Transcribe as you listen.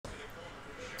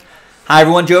Hi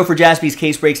everyone, Joe for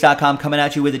jaspyscasebreaks.com coming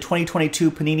at you with the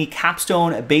 2022 Panini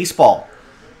Capstone Baseball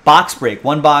box break.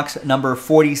 One box number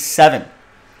 47.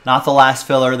 Not the last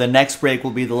filler. The next break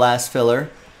will be the last filler.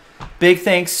 Big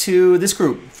thanks to this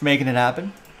group for making it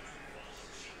happen.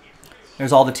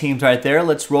 There's all the teams right there.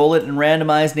 Let's roll it and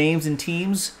randomize names and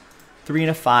teams. 3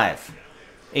 and a 5.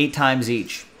 8 times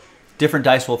each. Different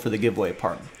dice roll for the giveaway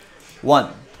part.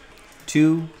 1,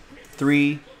 2,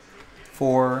 3,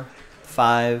 4,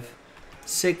 5,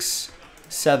 6,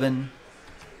 7,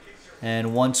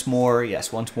 and once more,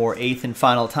 yes, once more, 8th and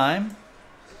final time.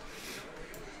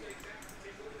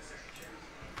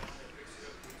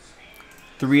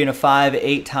 Three and a 5,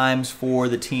 8 times for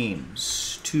the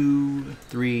teams. 2,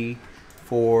 3,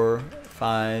 4,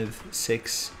 5,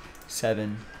 6,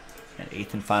 7, and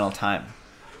 8th and final time.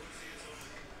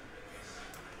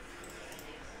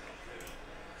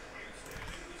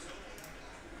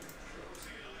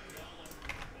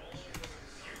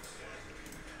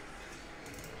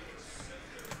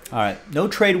 All right, no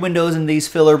trade windows in these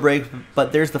filler breaks,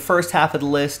 but there's the first half of the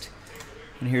list,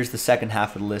 and here's the second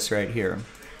half of the list right here.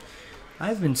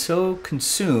 I've been so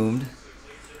consumed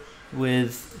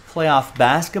with playoff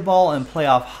basketball and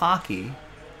playoff hockey,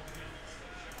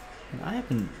 and I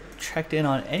haven't checked in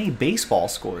on any baseball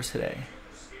scores today.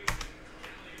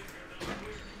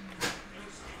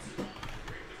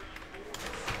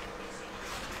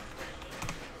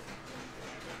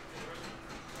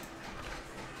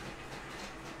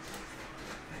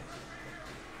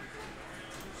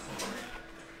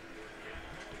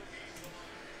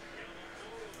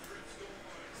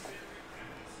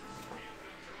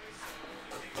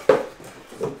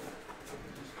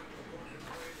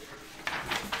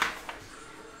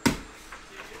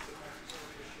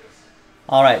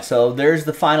 All right, so there's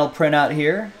the final printout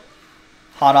here,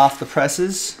 hot off the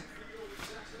presses.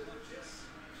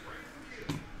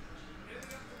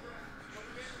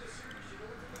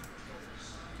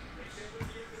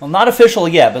 Well, not official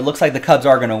yet, but it looks like the Cubs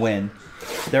are going to win.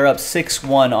 They're up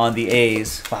 6-1 on the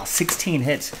A's. Wow, 16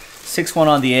 hits, 6-1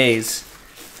 on the A's,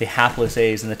 the hapless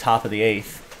A's in the top of the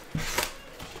 8th.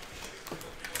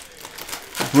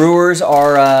 Brewers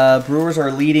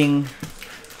are leading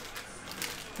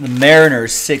the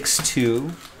Mariners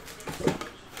 6-2.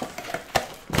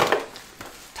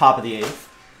 Top of the 8th.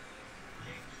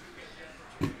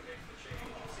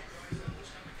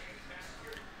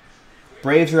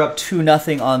 Braves are up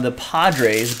 2-0 on the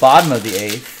Padres, bottom of the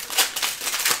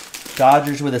 8th.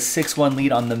 Dodgers with a 6-1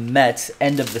 lead on the Mets,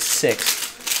 end of the 6th.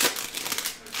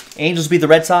 Angels beat the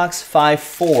Red Sox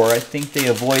 5-4. I think they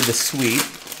avoid the sweep.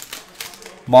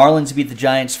 Marlins beat the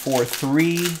Giants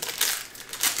 4-3.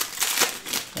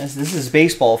 This is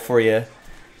baseball for you.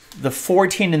 The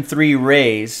 14-3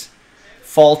 Rays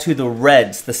fall to the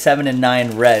Reds, the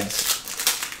 7-9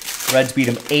 Reds. Reds beat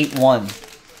them 8-1.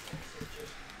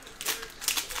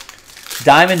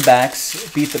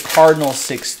 Diamondbacks beat the Cardinals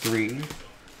 6-3.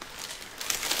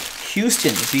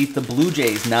 Houston beat the Blue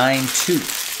Jays 9-2.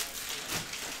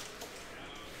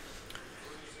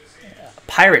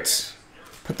 Pirates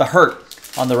put the hurt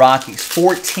on the Rockies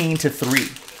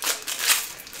 14-3.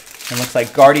 And looks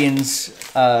like Guardians,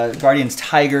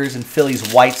 Tigers, and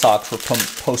Phillies, White Sox were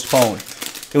postponed.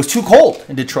 It was too cold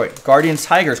in Detroit. Guardians,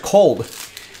 Tigers, cold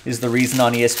is the reason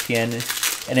on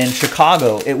ESPN. And in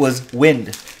Chicago, it was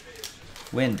wind.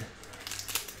 Wind.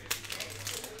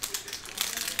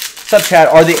 What's up, Chad?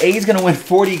 Are the A's going to win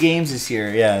 40 games this year?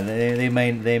 Yeah, they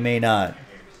may not.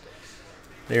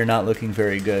 They're not looking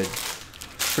very good.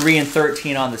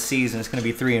 3-13 on the season. It's going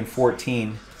to be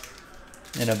 3-14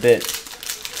 in a bit.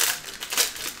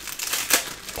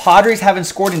 Padres haven't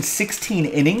scored in 16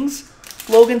 innings,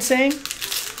 Logan's saying.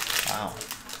 Wow.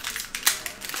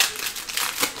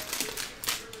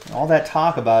 All that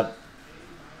talk about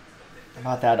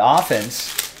that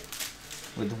offense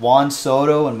with Juan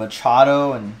Soto and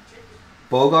Machado and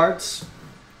Bogarts.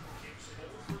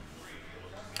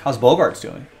 How's Bogarts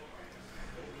doing?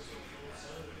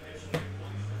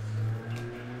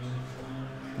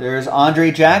 There's Andre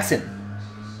Jackson,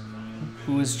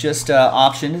 who was just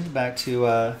optioned back to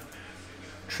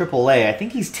AAA. I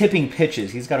think he's tipping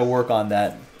pitches. He's got to work on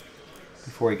that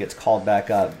before he gets called back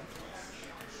up.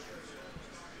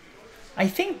 I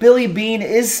think Billy Beane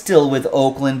is still with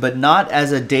Oakland, but not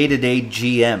as a day-to-day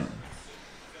GM.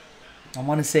 I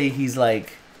want to say he's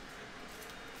like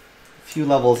a few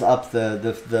levels up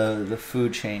the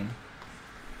food chain.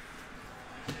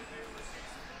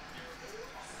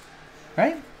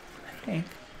 Right? I think.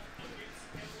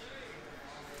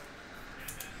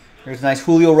 There's a nice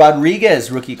Julio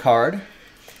Rodriguez rookie card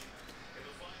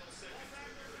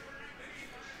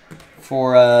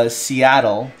for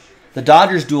Seattle. The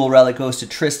Dodgers dual relic goes to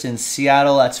Tristan.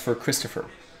 Seattle, that's for Christopher.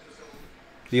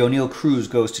 The O'Neal Cruz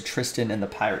goes to Tristan and the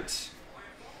Pirates.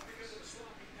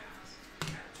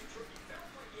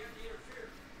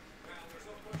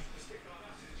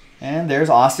 And there's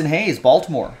Austin Hayes,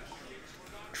 Baltimore.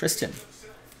 Tristan.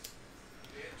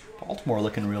 Baltimore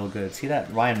looking real good. See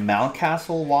that Ryan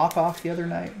Mountcastle walk-off the other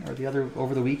night? Or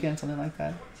over the weekend, something like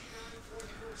that.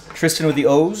 Tristan with the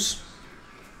O's.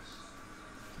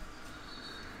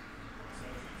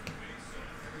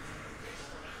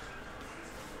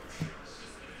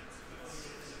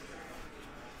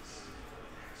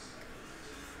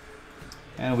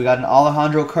 And we got an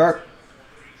Alejandro Kirk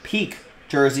Peak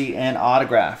jersey and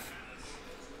autograph.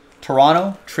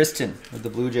 Toronto, Tristan with the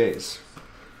Blue Jays.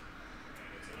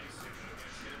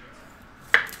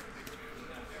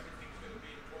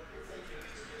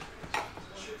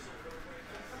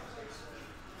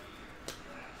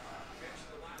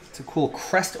 It's a cool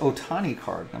Crest Otani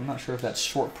card. I'm not sure if that's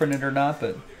short printed or not,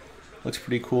 but looks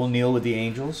pretty cool. Neil with the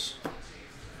Angels.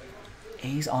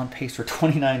 A's on pace for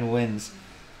 29 wins.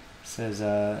 Says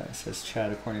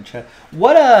Chad, according to Chad.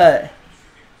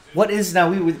 What is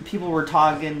now? People were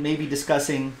talking, maybe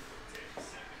discussing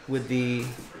with the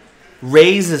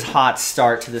Rays' hot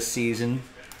start to the season,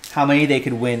 how many they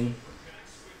could win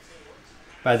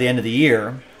by the end of the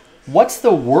year. What's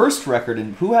the worst record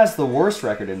who has the worst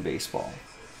record in baseball?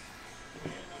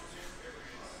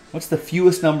 What's the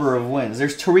fewest number of wins?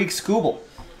 There's Tariq Skubal,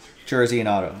 jersey and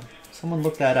auto. Someone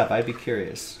look that up. I'd be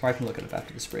curious. Or I can look it up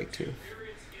after this break too.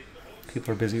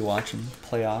 People are busy watching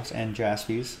playoffs and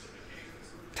Jaspys.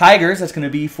 Tigers, that's going to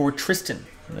be for Tristan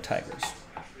from the Tigers.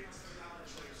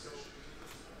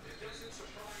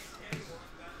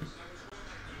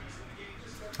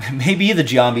 Maybe the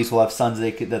Giambis will have sons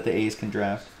that the A's can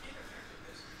draft.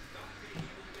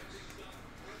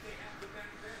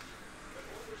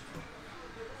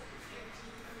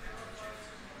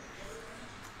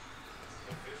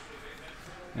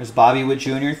 There's Bobby Witt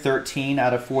Jr., 13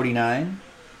 out of 49.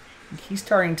 He's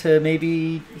starting to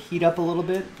maybe heat up a little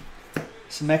bit.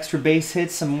 Some extra base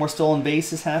hits, some more stolen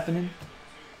bases happening.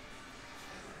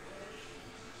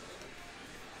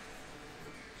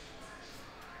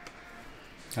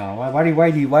 Oh, why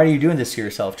are you doing this to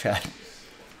yourself, Chad?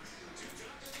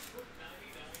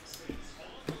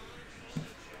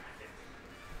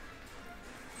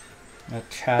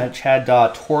 Chad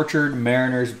Daw, tortured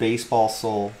Mariners baseball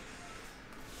soul.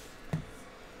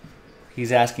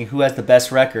 He's asking who has the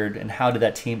best record and how did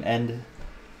that team end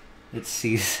its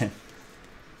season.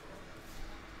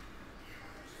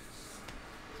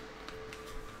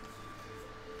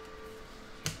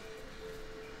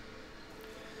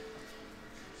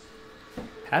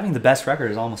 Having the best record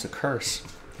is almost a curse.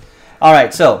 All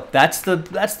right, so that's the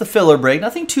filler break.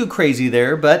 Nothing too crazy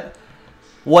there, but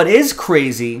what is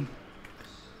crazy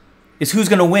is who's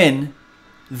going to win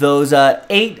those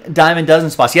 8 Diamond Dozen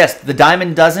spots. Yes, the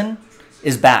Diamond Dozen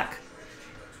is back.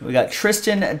 We got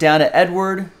Tristan down to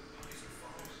Edward.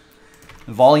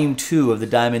 Volume 2 of the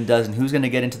Diamond Dozen. Who's going to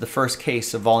get into the first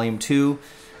case of Volume 2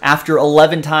 after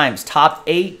 11 times? Top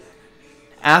 8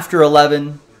 after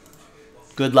 11.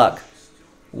 Good luck.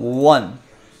 1,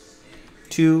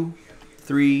 2,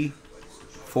 3,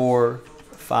 4,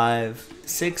 5,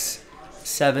 6,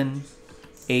 7,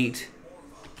 8,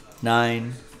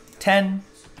 9, 10,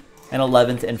 and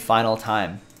 11th and final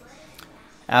time.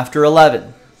 After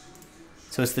 11.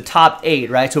 So it's the top 8,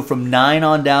 right? So from 9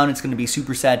 on down, it's going to be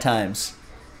super sad times.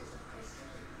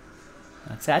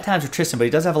 Not sad times for Tristan, but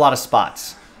he does have a lot of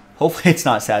spots. Hopefully it's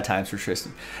not sad times for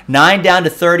Tristan. 9 down to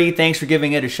 30. Thanks for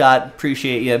giving it a shot.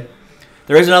 Appreciate you.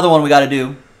 There is another one we got to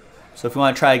do. So if you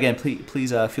want to try again,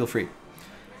 please feel free.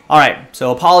 All right.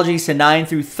 So apologies to 9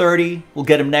 through 30. We'll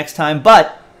get them next time.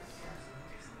 But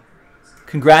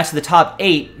congrats to the top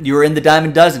 8. You're in the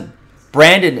Diamond Dozen.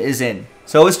 Brandon is in.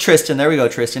 So is Tristan. There we go,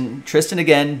 Tristan. Tristan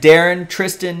again. Darren,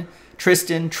 Tristan,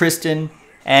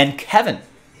 and Kevin.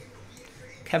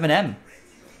 Kevin M.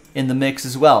 in the mix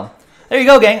as well. There you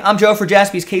go, gang. I'm Joe for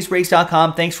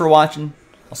JaspysCaseBreaks.com. Thanks for watching.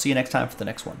 I'll see you next time for the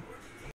next one.